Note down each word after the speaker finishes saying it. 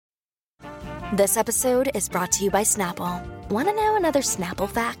This episode is brought to you by Snapple. Want to know another Snapple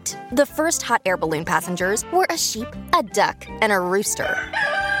fact? The first hot air balloon passengers were a sheep, a duck, and a rooster.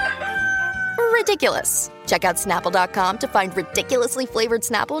 Ridiculous. Check out Snapple.com to find ridiculously flavored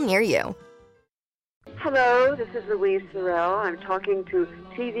Snapple near you. Hello, this is Louise Sorrell. I'm talking to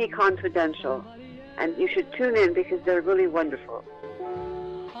TV Confidential, and you should tune in because they're really wonderful.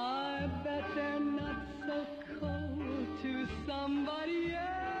 I bet they're not so cold to somebody else.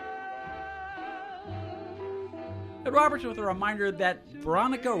 Ed Roberts with a reminder that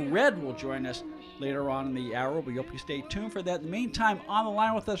Veronica Red will join us later on in the hour. We hope you stay tuned for that. In the meantime, on the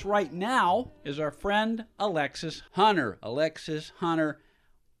line with us right now is our friend Alexis Hunter. Alexis Hunter,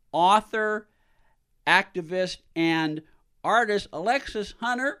 author, activist, and artist. Alexis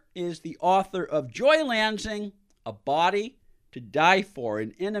Hunter is the author of Joy Lansing, A Body to Die For,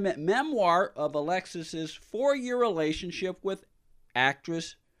 an intimate memoir of Alexis's 4-year relationship with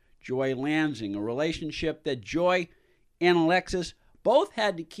actress Joy Lansing, a relationship that Joy and Alexis both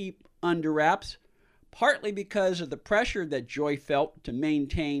had to keep under wraps, partly because of the pressure that Joy felt to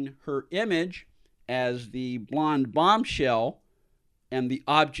maintain her image as the blonde bombshell and the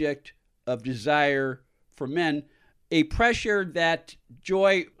object of desire for men, a pressure that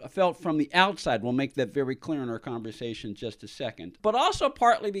Joy felt from the outside. We'll make that very clear in our conversation in just a second. But also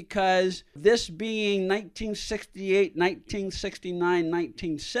partly because this being 1968, 1969,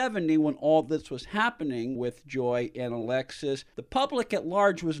 1970, when all this was happening with Joy and Alexis, the public at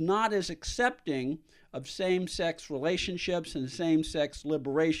large was not as accepting of same-sex relationships and same-sex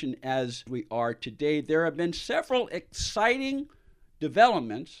liberation as we are today. There have been several exciting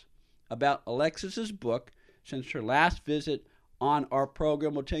developments about Alexis's book since her last visit on our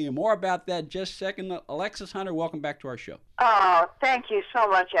program. We'll tell you more about that in just a second. Alexis Hunter, welcome back to our show. Oh, thank you so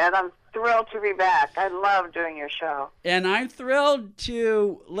much, Ed. I'm thrilled to be back. I love doing your show. And I'm thrilled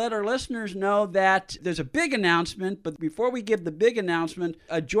to let our listeners know that there's a big announcement, but before we give the big announcement,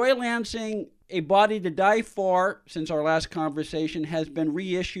 Joy Lansing, A Body to Die For, since our last conversation, has been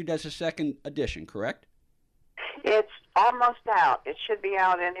reissued as a second edition, correct? It's almost out. It should be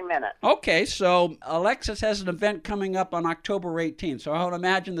out any minute. Okay, so Alexis has an event coming up on October 18th, so I would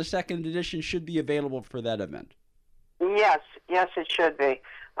imagine the second edition should be available for that event. Yes, it should be.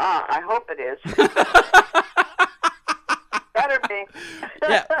 I hope it is. Better be.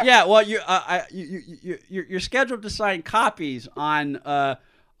 yeah. Well, you're scheduled to sign copies on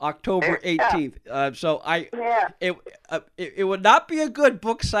October 18th. It would not be a good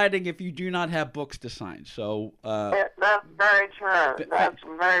book signing if you do not have books to sign. So that's very true. That's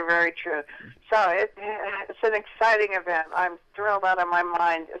very, very true. So it's an exciting event. I'm thrilled out of my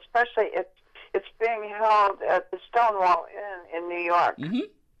mind. Especially it's being held at the Stonewall Inn in New York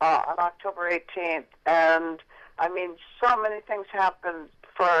on October 18th, and I mean, so many things happened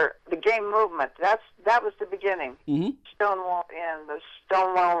for the gay movement. That was the beginning. Stonewall Inn, the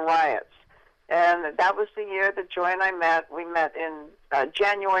Stonewall riots. And that was the year that Joy and I met. We met in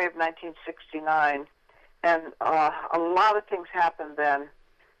January of 1969. And a lot of things happened then.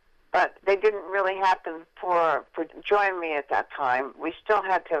 But they didn't really happen for Joy and me at that time. We still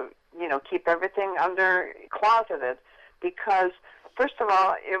had to, keep everything closeted because, first of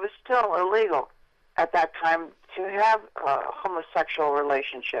all, it was still illegal at that time to have a homosexual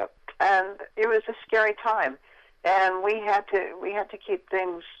relationship, and it was a scary time, and we had to keep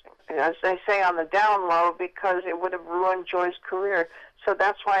things, as they say, on the down low because it would have ruined Joy's career. So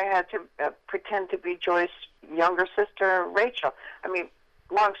that's why I had to pretend to be Joy's younger sister, Rachel. I mean,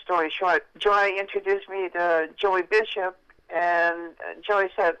 long story short, Joy introduced me to Joey Bishop, and Joey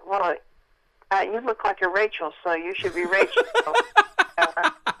said, "Well, you look like a Rachel, so you should be Rachel."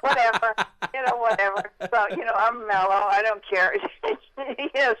 Whatever. So, I'm mellow. I don't care.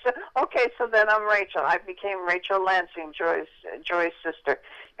 Yes. Okay, so then I'm Rachel. I became Rachel Lansing, Joy's sister.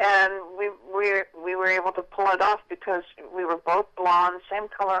 And we were able to pull it off because we were both blonde, same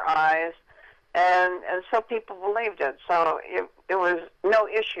color eyes, and so people believed it. So it was no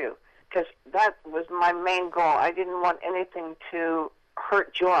issue because that was my main goal. I didn't want anything to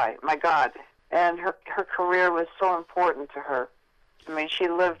hurt Joy, my God. And her career was so important to her. I mean, she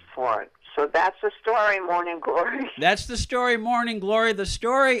lived for it. So that's the story, Morning Glory. That's the story, Morning Glory. The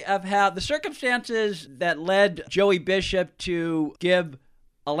story of how the circumstances that led Joey Bishop to give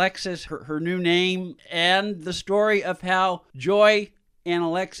Alexis her new name, and the story of how Joy and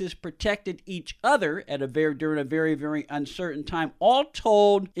Alexis protected each other during a very, very uncertain time, all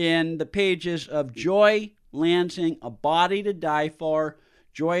told in the pages of Joy Lansing, A Body to Die For.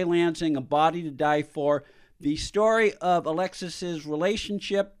 Joy Lansing, A Body to Die For. The story of Alexis's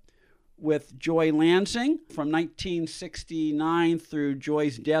relationship with Joy Lansing from 1969 through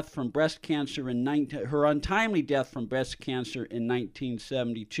Joy's death from breast cancer her untimely death from breast cancer in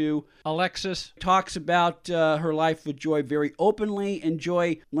 1972. Alexis talks about her life with Joy very openly in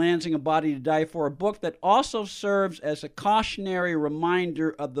Joy Lansing, A Body to Die For, a book that also serves as a cautionary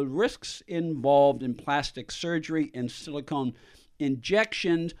reminder of the risks involved in plastic surgery and silicone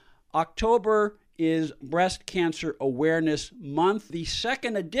injections. October is Breast Cancer Awareness Month. The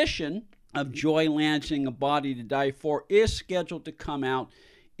second edition of Joy Lansing, A Body to Die For is scheduled to come out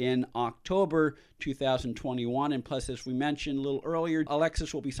in October 2021. And plus, as we mentioned a little earlier,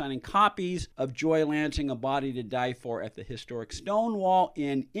 Alexis will be signing copies of Joy Lansing, A Body to Die For at the historic Stonewall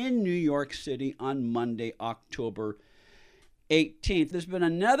Inn in New York City on Monday, October 18th. There's been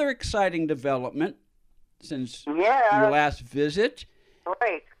another exciting development since your last visit.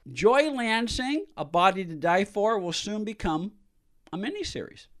 Right. Joy Lansing, A Body to Die For will soon become a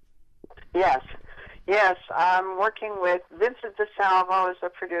miniseries. Yes. I'm working with Vincent DeSalvo as a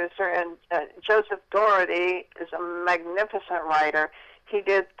producer, and Joseph Doherty is a magnificent writer. He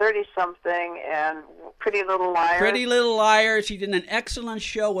did 30-something and Pretty Little Liars. Pretty Little Liars. He did an excellent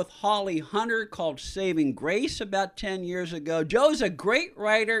show with Holly Hunter called Saving Grace about 10 years ago. Joe's a great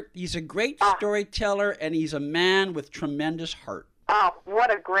writer. He's a great storyteller, and he's a man with tremendous heart. Oh, what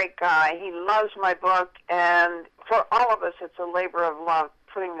a great guy. He loves my book, and for all of us, it's a labor of love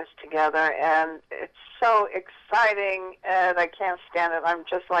putting this together, and it's so exciting, and I can't stand it. I'm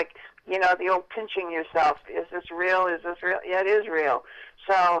just like, the old pinching yourself. Is this real? Is this real? Yeah, it is real.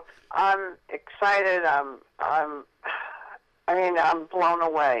 So I'm excited. I'm blown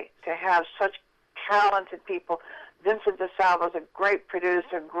away to have such talented people. Vincent DeSalvo is a great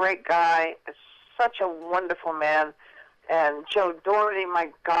producer, great guy, such a wonderful man. And Joe Doherty,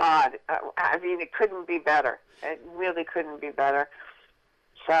 my God, it couldn't be better. It really couldn't be better.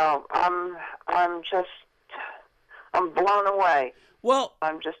 So I'm blown away. Well,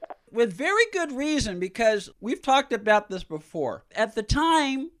 with very good reason, because we've talked about this before. At the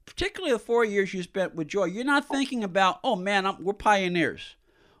time, particularly the 4 years you spent with Joy, you're not thinking about, oh man, we're pioneers.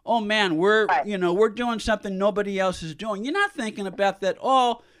 Oh man, we're doing something nobody else is doing. You're not thinking about that.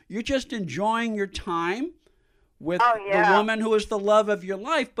 Oh, you're just enjoying your time with the woman who is the love of your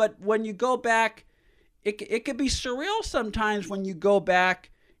life. But when you go back, it could be surreal sometimes when you go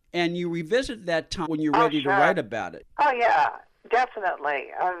back and you revisit that time when you're ready to write about it. Oh, yeah, definitely.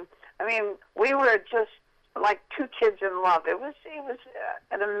 We were just like two kids in love. It was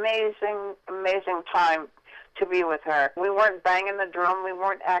an amazing, amazing time to be with her. We weren't banging the drum. We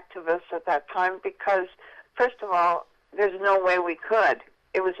weren't activists at that time because, first of all, there's no way we could.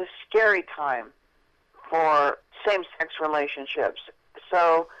 It was a scary time for same-sex relationships.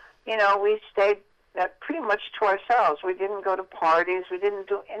 So, we stayed pretty much to ourselves. We didn't go to parties. We didn't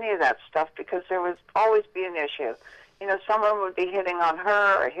do any of that stuff because there would always be an issue. Someone would be hitting on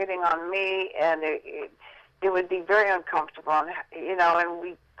her or hitting on me, and it would be very uncomfortable. And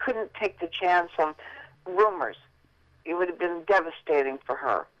we couldn't take the chance of rumors. It would have been devastating for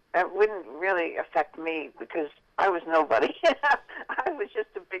her. It wouldn't really affect me because I was nobody. I was just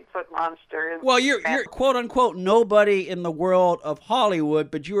a Bigfoot monster. Well, you're quote-unquote nobody in the world of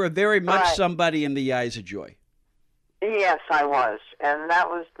Hollywood, but you were very much somebody in the eyes of Joy. Yes, I was, and that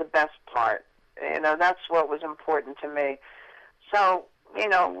was the best part. That's what was important to me. So,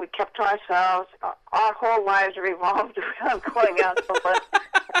 we kept to ourselves. Our whole lives revolved around going out to lunch.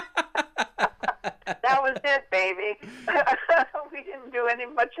 That was it, baby. We didn't do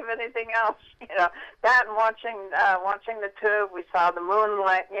much of anything else. That and watching the tube. We saw the moon,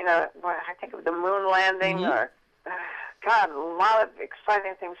 I think of the moon landing, or God, a lot of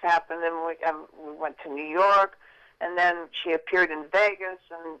exciting things happened. And we went to New York, and then she appeared in Vegas,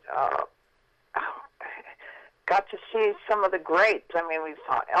 and got to see some of the greats. We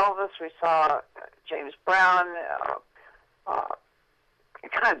saw Elvis, we saw James Brown,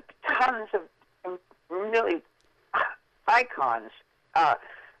 tons of really icons.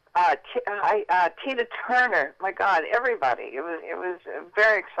 Tina Turner, my God, everybody. It was a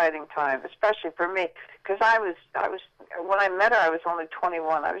very exciting time, especially for me, because I was when I met her, I was only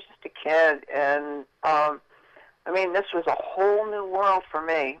 21. I was just a kid, and this was a whole new world for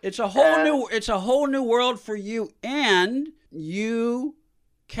me. It's a whole new world for you, and you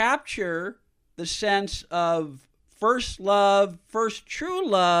capture the sense of first love, first true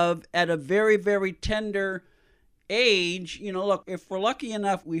love at a very, very tender age. Look, if we're lucky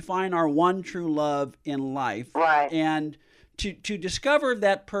enough, we find our one true love in life. Right. And to discover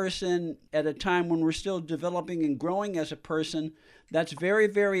that person at a time when we're still developing and growing as a person, that's very,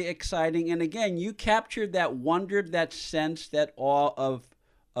 very exciting. And again, you captured that wonder, that sense, that awe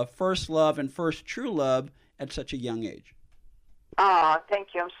of first love and first true love at such a young age. Oh, thank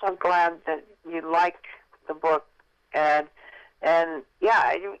you. I'm so glad that you like the book. And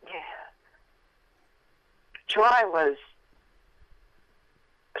yeah, Joy was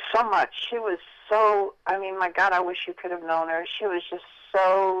so much. She was so, I mean, my God, I wish you could have known her. She was just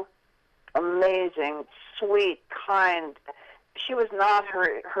so amazing, sweet, kind. She was not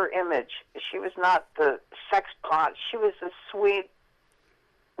her image. She was not the sex pot. She was a sweet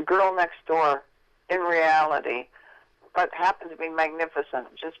girl next door in reality, but happened to be magnificent,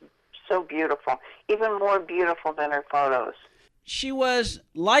 just so beautiful, even more beautiful than her photos. She was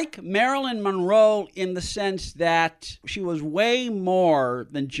like Marilyn Monroe in the sense that she was way more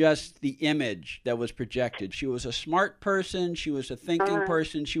than just the image that was projected. She was a smart person. She was a thinking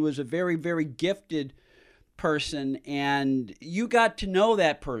person. She was a very, very gifted person, and you got to know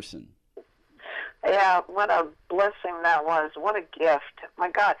that person. Yeah, what a blessing that was. What a gift. My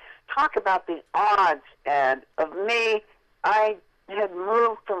God, talk about the odds, Ed, of me. I had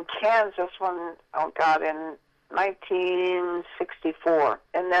moved from Kansas in 1964,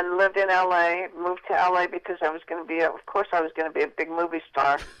 and then lived in L.A., moved to L.A. because I was going to be, of course I was going to be a big movie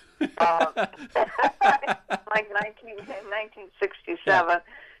star, like 1967. Yeah.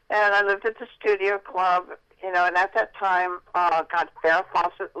 And I lived at the Studio Club, and at that time, Farrah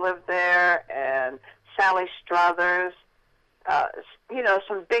Fawcett lived there, and Sally Struthers,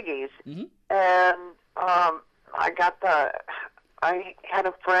 some biggies. Mm-hmm. And I had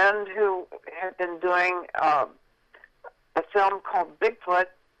a friend who had been doing a film called Bigfoot,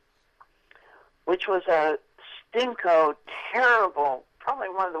 which was a stinko, terrible, probably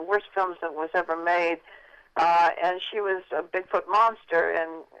one of the worst films that was ever made. And she was a Bigfoot monster,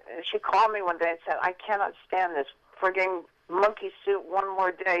 and she called me one day and said, "I cannot stand this frigging monkey suit one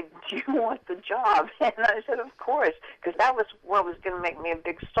more day. Do you want the job?" And I said, "Of course," because that was what was going to make me a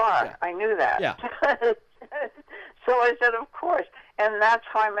big star. Yeah. I knew that. Yeah. So I said, "Of course," and that's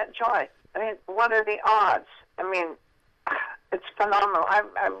how I met Joy. I mean, what are the odds? I mean, it's phenomenal.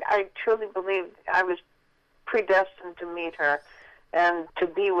 I truly believe I was predestined to meet her and to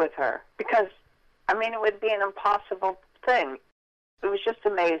be with her, because I mean, it would be an impossible thing. It was just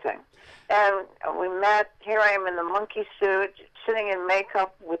amazing. And we met. Here I am in the monkey suit, sitting in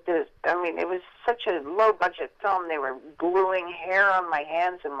makeup with this. I mean, it was such a low-budget film. They were gluing hair on my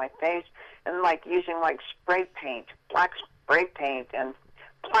hands and my face, and using spray paint, black spray paint, and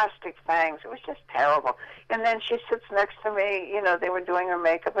plastic fangs. It was just terrible. And then she sits next to me. They were doing her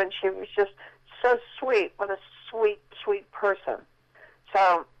makeup, and she was just so sweet. What a sweet, sweet person.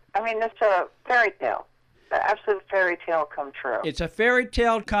 So, I mean, it's a fairy tale. An absolute fairy tale come true. It's a fairy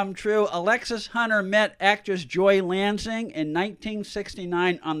tale come true. Alexis Hunter met actress Joy Lansing in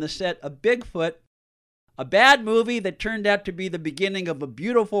 1969 on the set of Bigfoot, a bad movie that turned out to be the beginning of a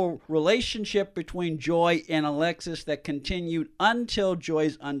beautiful relationship between Joy and Alexis that continued until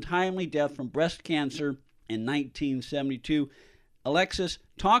Joy's untimely death from breast cancer in 1972. Alexis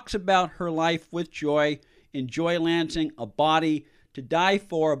talks about her life with Joy in Joy Lansing, A Body to Die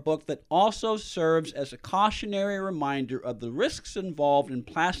For, a book that also serves as a cautionary reminder of the risks involved in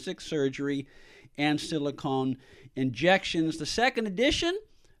plastic surgery and silicone injections. The second edition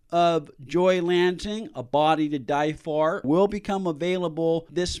of Joy Lansing, A Body to Die For, will become available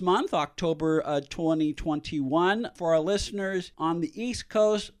this month, October 2021. For our listeners on the East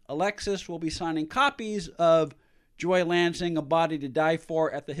Coast, Alexis will be signing copies of Joy Lansing, A Body to Die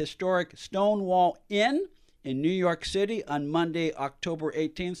For at the historic Stonewall Inn in New York City on Monday, October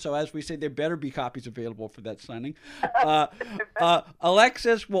 18th. So as we say, there better be copies available for that signing.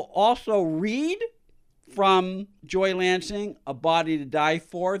 Alexis will also read from Joy Lansing, A Body to Die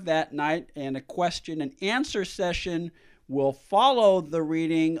For, that night, and a question and answer session will follow the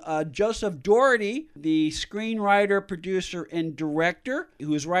reading. Joseph Doherty, the screenwriter, producer, and director,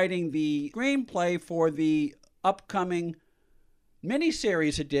 who is writing the screenplay for the upcoming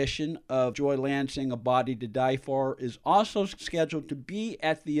miniseries edition of Joy Lansing, A Body to Die For, is also scheduled to be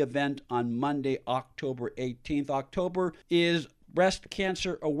at the event on Monday, October 18th. October is Breast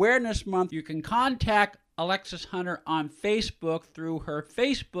Cancer Awareness Month. You can contact Alexis Hunter on Facebook through her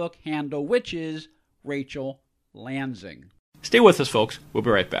Facebook handle, which is Rachel Lansing. Stay with us, folks. We'll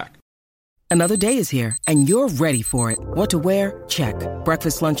be right back. Another day is here, and you're ready for it. What to wear? Check.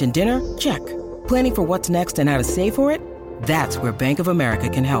 Breakfast, lunch, and dinner? Check. Planning for what's next and how to save for it? That's where Bank of America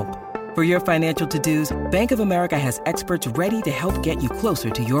can help. For your financial to-dos, Bank of America has experts ready to help get you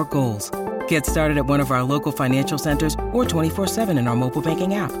closer to your goals. Get started at one of our local financial centers or 24/7 in our mobile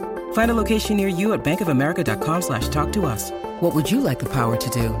banking app. Find a location near you at bankofamerica.com/talktous. What would you like the power to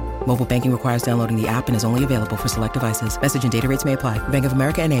do? Mobile banking requires downloading the app and is only available for select devices. Message and data rates may apply. Bank of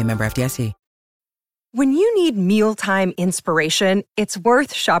America N.A., member FDIC. When you need mealtime inspiration, it's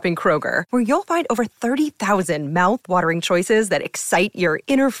worth shopping Kroger, where you'll find over 30,000 mouth-watering choices that excite your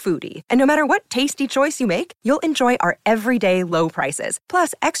inner foodie. And no matter what tasty choice you make, you'll enjoy our everyday low prices,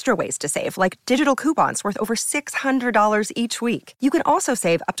 plus extra ways to save, like digital coupons worth over $600 each week. You can also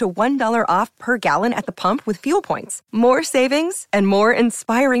save up to $1 off per gallon at the pump with fuel points. More savings and more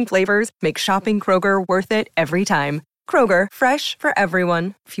inspiring flavors make shopping Kroger worth it every time. Kroger, fresh for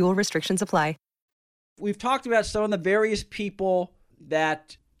everyone. Fuel restrictions apply. We've talked about some of the various people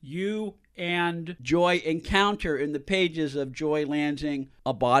that you and Joy encounter in the pages of Joy Lansing,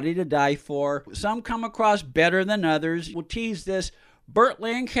 A Body to Die For. Some come across better than others. We'll tease this. Burt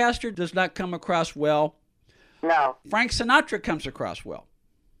Lancaster does not come across well. No. Frank Sinatra comes across well.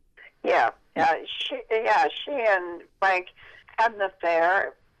 Yeah. She and Frank had an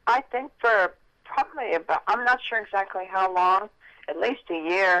affair, I think, for probably about, I'm not sure exactly how long, at least a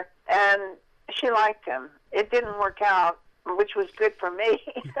year, and she liked him. It didn't work out, which was good for me.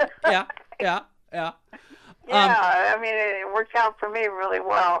 Yeah. Yeah, I mean, it worked out for me really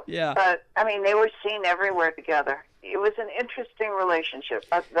well. Yeah. But, I mean, they were seen everywhere together. It was an interesting relationship.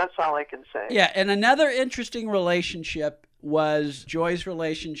 That's all I can say. Yeah, and another interesting relationship was Joy's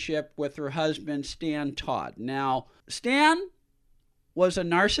relationship with her husband, Stan Todd. Now, Stan was a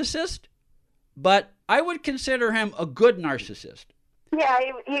narcissist, but I would consider him a good narcissist. Yeah,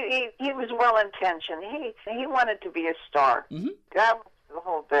 he was well-intentioned. He wanted to be a star. Mm-hmm. That was the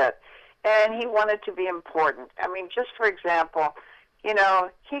whole bit. And he wanted to be important. I mean, just for example, you know,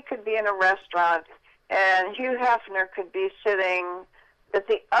 he could be in a restaurant and Hugh Hefner could be sitting at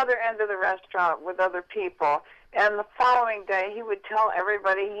the other end of the restaurant with other people. And the following day, he would tell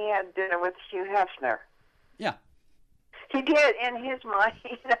everybody he had dinner with Hugh Hefner. Yeah. He did, in his mind.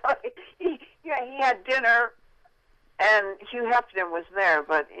 You know, he had dinner, and Hugh Hefner was there.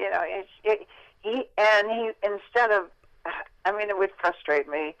 But you know, he instead of, I mean, it would frustrate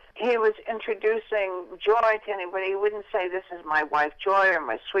me. He was introducing Joy to anybody. He wouldn't say, "This is my wife, Joy," or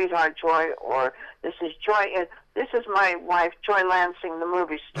 "My sweetheart, Joy," or "This is Joy." This is my wife, Joy Lansing, the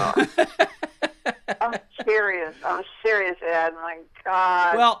movie star. I'm serious, Ed. My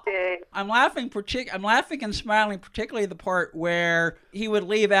God. Well, I'm laughing and smiling, particularly the part where he would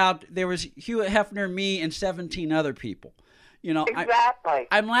leave out, there was Hugh Hefner, me, and 17 other people. You know, exactly.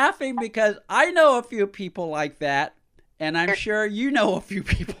 I'm laughing because I know a few people like that, and I'm sure you know a few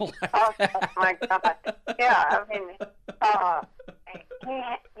people like that. Oh, my God. Yeah, I mean,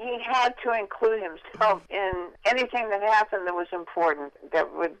 he had to include himself in anything that happened that was important,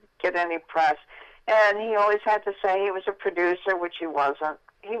 that would get any press. And he always had to say he was a producer, which he wasn't.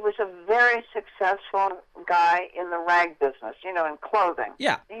 He was a very successful guy in the rag business, you know, in clothing.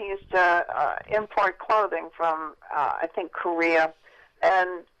 Yeah. He used to import clothing from, I think, Korea,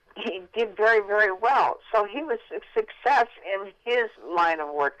 and he did very, very well. So he was a success in his line of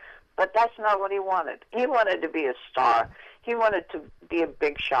work, but that's not what he wanted. He wanted to be a star. He wanted to be a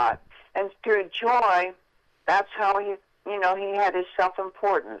big shot. And through Joy, that's how he had his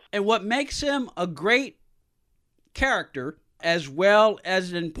self-importance. And what makes him a great character, as well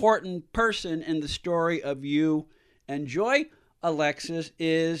as an important person in the story of you and Joy, Alexis,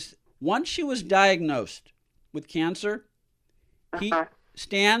 is once she was diagnosed with cancer,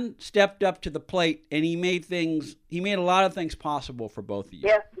 Stan stepped up to the plate and he made a lot of things possible for both of you.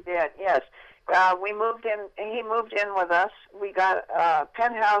 Yes, he did, yes. We moved in, he moved in with us. We got a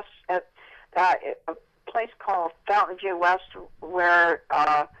penthouse at a place called Fountain View West, where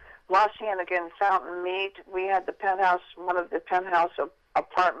Los Hannigan and Fountain meet. We had the penthouse, one of the penthouse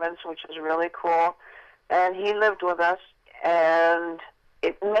apartments, which was really cool. And he lived with us, and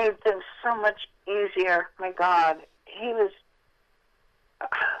it made things so much easier. My God, he was,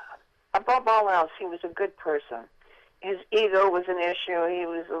 above all else, he was a good person. His ego was an issue. He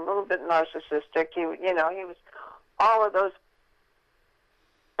was a little bit narcissistic. He was all of those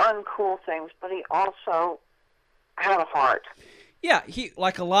uncool things, but he also had a heart. Yeah, he,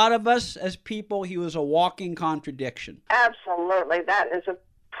 like a lot of us as people, he was a walking contradiction. Absolutely. That is a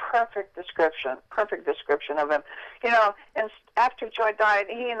perfect description of him. You know, and after Joy died,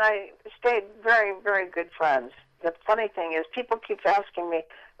 he and I stayed very, very good friends. The funny thing is, people keep asking me,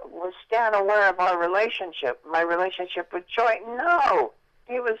 was Stan aware of our relationship, my relationship with Joy? No,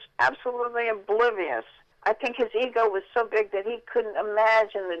 he was absolutely oblivious. I think his ego was so big that he couldn't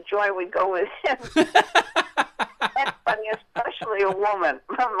imagine that Joy would go with him. Anybody, especially a woman.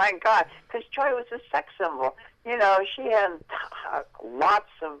 Oh, my God. Because Joy was a sex symbol. You know, she had lots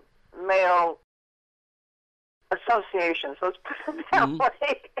of male associations. Let's put it that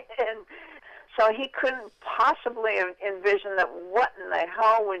way. And so he couldn't possibly envision that what in the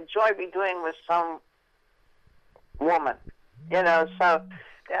hell would Joy be doing with some woman, you know. So,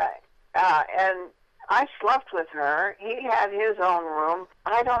 and I slept with her. He had his own room.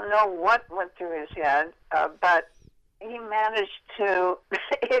 I don't know what went through his head, but he managed to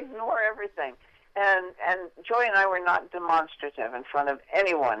ignore everything. And Joy and I were not demonstrative in front of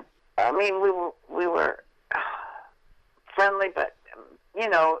anyone. I mean, we were friendly, but you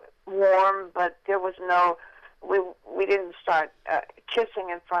know, warm. But there was no, we didn't start kissing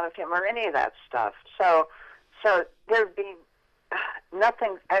in front of him or any of that stuff. So there'd be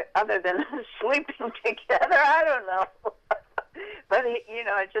nothing other than sleeping together. I don't know. But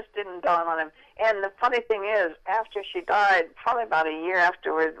it just didn't dawn on him. And the funny thing is, after she died, probably about a year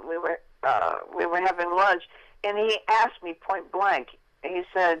afterward, we were having lunch, and he asked me point blank. He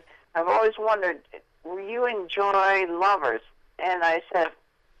said, "I've always wondered, were you and Joy lovers?" And I said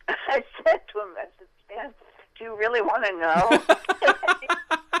to him, I said, "Stan, do you really want to know?"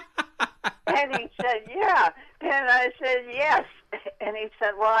 And he said, "Yeah." And I said, "Yes." And he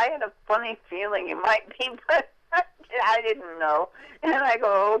said, "Well, I had a funny feeling you might be, but I didn't know." And I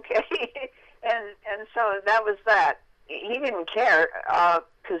go, "Okay." And so that was that. He didn't care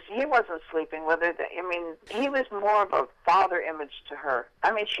because he wasn't sleeping with her. I mean, he was more of a father image to her.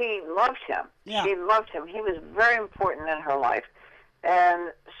 I mean, she loved him. Yeah. She loved him. He was very important in her life.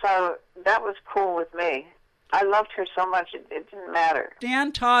 And so that was cool with me. I loved her so much, it didn't matter.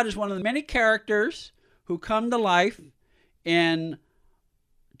 Stan Todd is one of the many characters who come to life in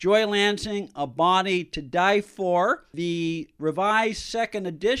Joy Lansing, A Body to Die For. The revised second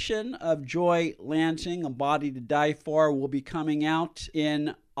edition of Joy Lansing, A Body to Die For will be coming out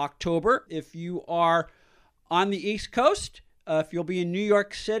in October. If you are on the East Coast, if you'll be in New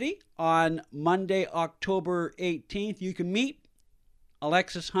York City on Monday, October 18th, you can meet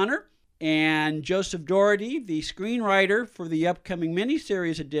Alexis Hunter and Joseph Doherty, the screenwriter for the upcoming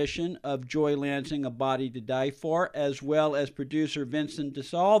miniseries edition of Joy Lansing, A Body to Die For, as well as producer Vincent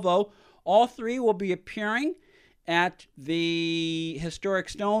DeSalvo. All three will be appearing at the historic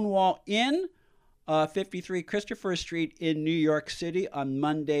Stonewall Inn, 53 Christopher Street in New York City on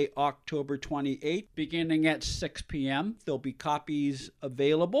Monday, October 28th, beginning at 6 p.m. There'll be copies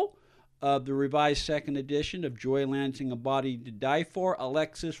available of the revised second edition of Joy Lansing, A Body to Die For.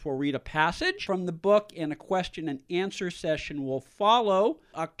 Alexis will read a passage from the book, and a question and answer session will follow.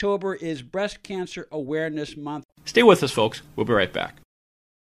 October is Breast Cancer Awareness Month. Stay with us, folks. We'll be right back.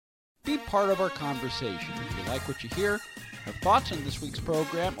 Be part of our conversation. If you like what you hear, have thoughts on this week's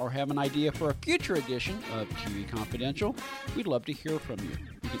program, or have an idea for a future edition of TV Confidential, we'd love to hear from you.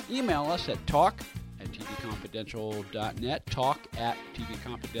 You can email us at talk@tvconfidential.net,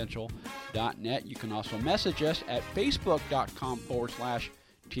 talk@tvconfidential.net. You can also message us at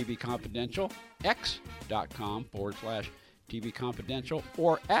facebook.com/tvconfidential, x.com/tvconfidential,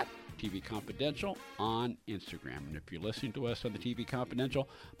 or at TV Confidential on Instagram. And if you're listening to us on the TV Confidential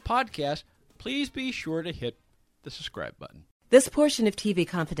podcast, please be sure to hit the subscribe button. This portion of TV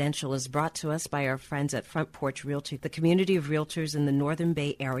Confidential is brought to us by our friends at Front Porch Realty, the community of realtors in the Northern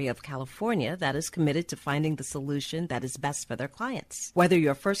Bay area of California that is committed to finding the solution that is best for their clients. Whether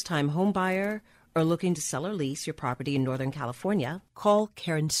you're a first-time home buyer or looking to sell or lease your property in Northern California, call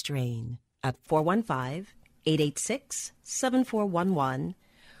Karen Strain at 415-886-7411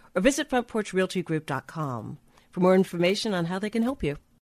 or visit frontporchrealtygroup.com for more information on how they can help you.